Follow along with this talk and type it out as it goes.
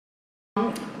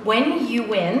when you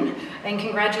win, and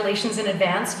congratulations in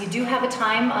advance, you do have a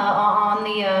time on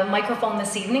the microphone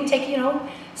this evening. Take,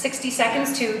 60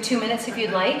 seconds to 2 minutes if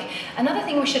you'd like. Another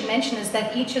thing we should mention is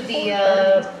that each of the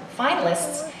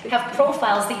finalists have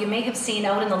profiles that you may have seen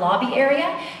out in the lobby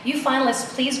area. You finalists,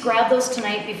 please grab those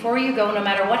tonight before you go, no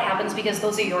matter what happens, because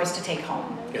those are yours to take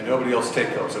home. Yeah, nobody else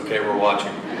take those, okay? We're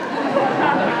watching.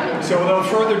 So without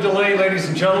further delay, ladies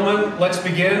and gentlemen, let's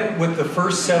begin with the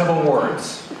first set of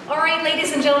awards. All right,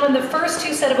 ladies and gentlemen, the first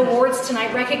two set of awards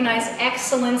tonight recognize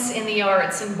excellence in the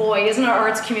arts. And boy, isn't our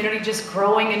arts community just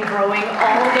growing and growing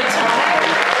all the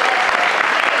time?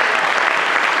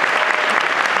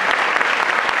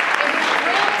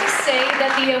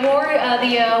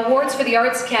 The awards for the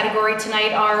arts category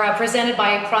tonight are presented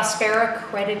by Prospera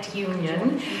Credit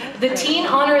Union. The Teen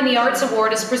Honor in the Arts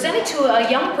Award is presented to a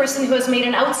young person who has made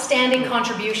an outstanding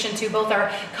contribution to both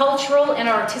our cultural and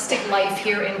artistic life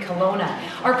here in Kelowna.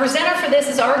 Our presenter for this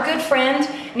is our good friend,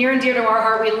 near and dear to our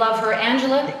heart. We love her,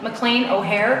 Angela McLean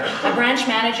O'Hare, a branch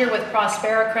manager with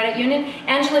Prospera Credit Union.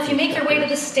 Angela, if you make your way to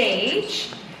the stage,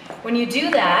 when you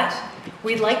do that,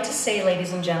 we'd like to say,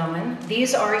 ladies and gentlemen,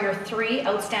 these are your three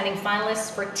outstanding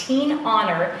finalists for Teen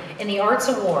Honor in the Arts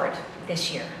Award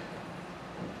this year.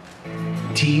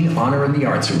 Teen Honor in the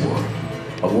Arts Award,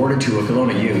 awarded to a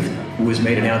Kelowna youth who has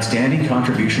made an outstanding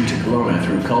contribution to Kelowna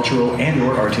through cultural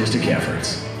and/or artistic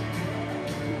efforts.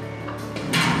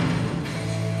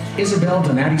 Isabel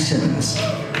Donati Simmons.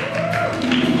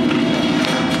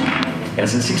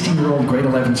 As a 16-year-old grade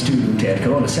 11 student at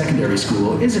Kelowna Secondary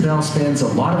School, Isabel spends a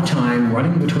lot of time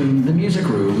running between the music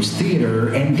rooms,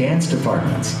 theater, and dance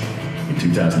departments. In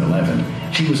 2011,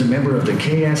 she was a member of the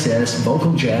KSS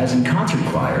Vocal Jazz and Concert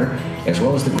Choir, as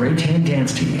well as the Grade 10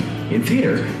 dance team. In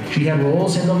theater, she had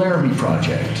roles in the Laramie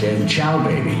Project and Chow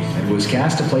Baby, and was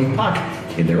cast to play Puck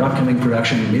in their upcoming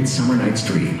production Midsummer Night's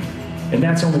Dream. And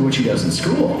that's only what she does in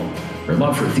school. Her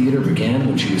love for theater began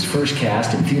when she was first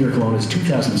cast in Theatre Kelowna's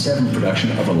 2007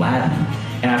 production of Aladdin.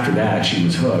 After that, she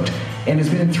was hooked and has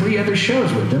been in 3 other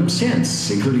shows with them since,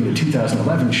 including the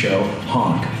 2011 show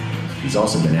Honk. She's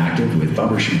also been active with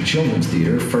Bumbershoot Children's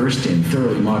Theatre, first in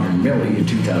Thoroughly Modern Millie in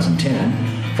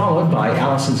 2010, followed by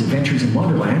Alice's Adventures in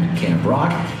Wonderland, Camp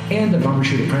Rock, and the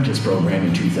Bumbershoot Apprentice program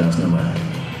in 2011.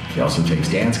 She also takes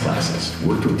dance classes,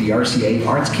 worked with the RCA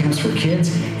Arts Camps for Kids,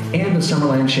 and the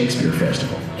Summerland Shakespeare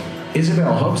Festival.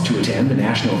 Isabel hopes to attend the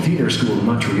National Theatre School in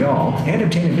Montreal and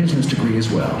obtain a business degree as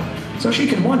well, so she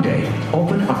can one day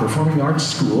open a performing arts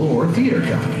school or theater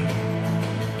company.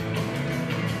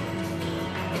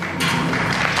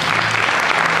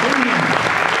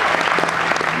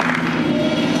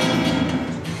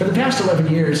 For the past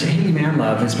 11 years, Hayley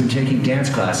Manlove has been taking dance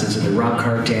classes at the Rob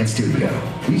Cart Dance Studio.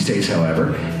 These days,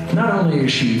 however, not only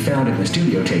is she found in the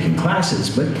studio taking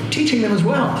classes, but teaching them as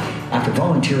well. After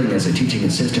volunteering as a teaching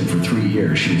assistant for 3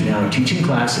 years, she is now teaching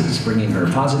classes, bringing her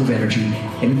positive energy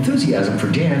and enthusiasm for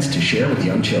dance to share with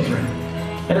young children.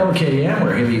 At OKM,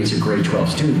 where Hayley is a grade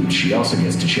 12 student, she also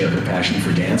gets to share her passion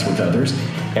for dance with others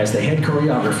as the head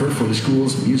choreographer for the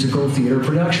school's musical theater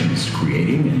productions,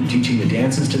 creating and teaching the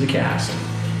dances to the cast.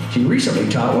 She recently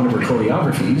taught one of her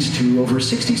choreographies to over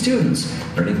 60 students,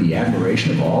 earning the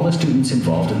admiration of all the students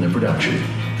involved in the production.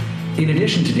 In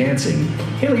addition to dancing,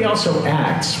 Hayley also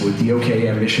acts with the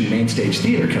OKM Mission Mainstage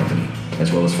Theatre Company,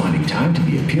 as well as finding time to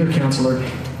be a peer counselor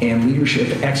and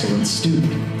leadership excellence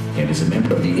student, and is a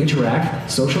member of the Interact,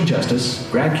 Social Justice,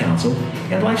 Grad Council,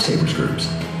 and Lifesavers groups.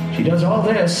 She does all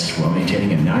this while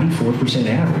maintaining a 94%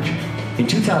 average. In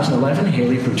 2011,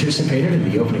 Hayley participated in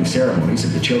the opening ceremonies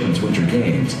of the Children's Winter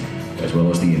Games, as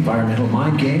well as the Environmental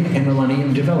Mind Game and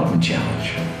Millennium Development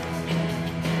Challenge.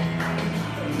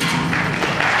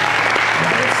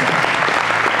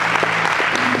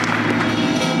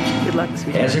 Good luck,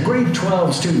 sweetheart. As a grade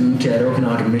 12 student at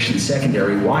Okanagan Mission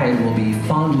Secondary, Wyatt will be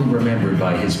fondly remembered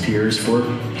by his peers for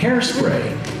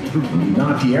Hairspray.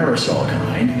 Not the aerosol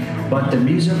kind, but the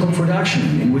musical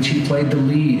production in which he played the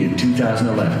lead in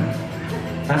 2011.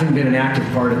 Having been an active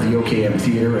part of the OKM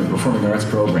Theatre and Performing Arts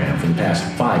program for the past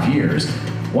 5 years,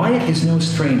 Wyatt is no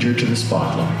stranger to the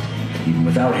spotlight. Even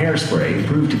without Hairspray, he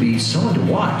proved to be someone to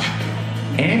watch.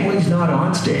 And when he's not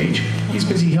on stage, he's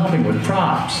busy helping with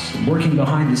props, working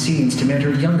behind the scenes to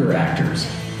mentor younger actors.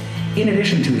 In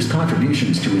addition to his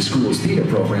contributions to his school's theatre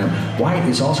program, Wyatt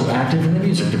is also active in the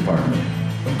music department.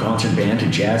 From concert band to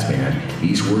jazz band,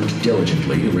 he's worked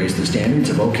diligently to raise the standards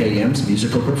of OKM's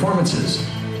musical performances.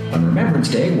 On Remembrance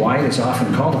Day, Wyatt is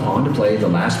often called upon to play the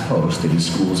last post at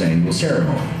his school's annual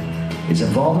ceremony. His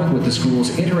involvement with the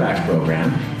school's Interact program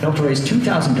helped raise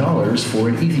 $2,000 for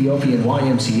an Ethiopian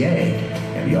YMCA,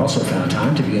 and he also found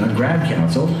time to be on Grad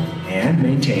Council and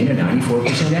maintain a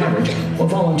 94% average while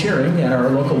volunteering at our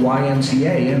local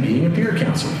YMCA and being a peer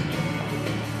counselor.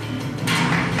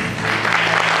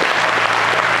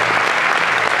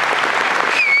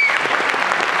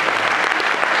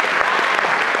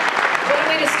 What a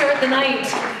way to start the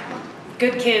night.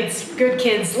 Good kids, good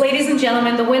kids. Ladies and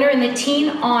gentlemen, the winner in the teen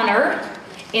honor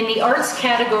in the arts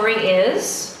category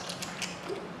is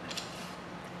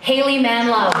Hayley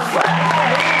Manlove.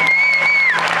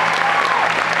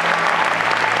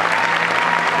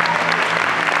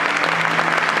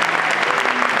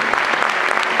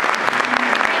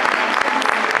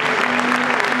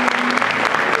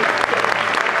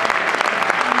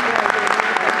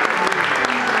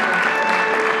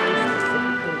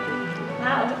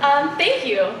 Thank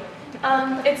you.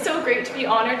 It's so great to be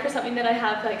honored for something that I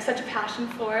have such a passion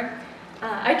for.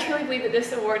 I truly believe that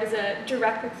this award is a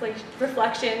direct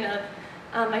reflection of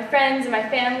my friends and my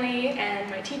family and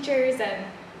my teachers and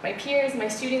my peers, my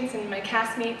students and my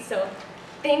castmates. So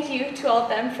thank you to all of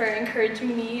them for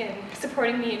encouraging me and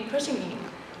supporting me and pushing me.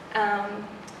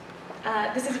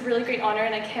 This is a really great honor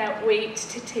and I can't wait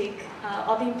to take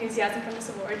all the enthusiasm from this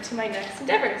award to my next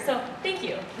endeavor. So thank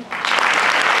you.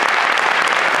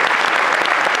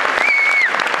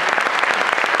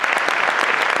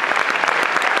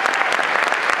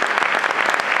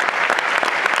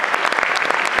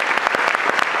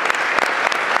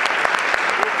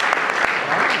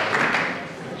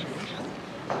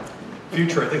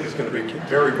 Future, I think, is going to be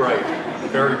very bright,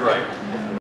 very bright.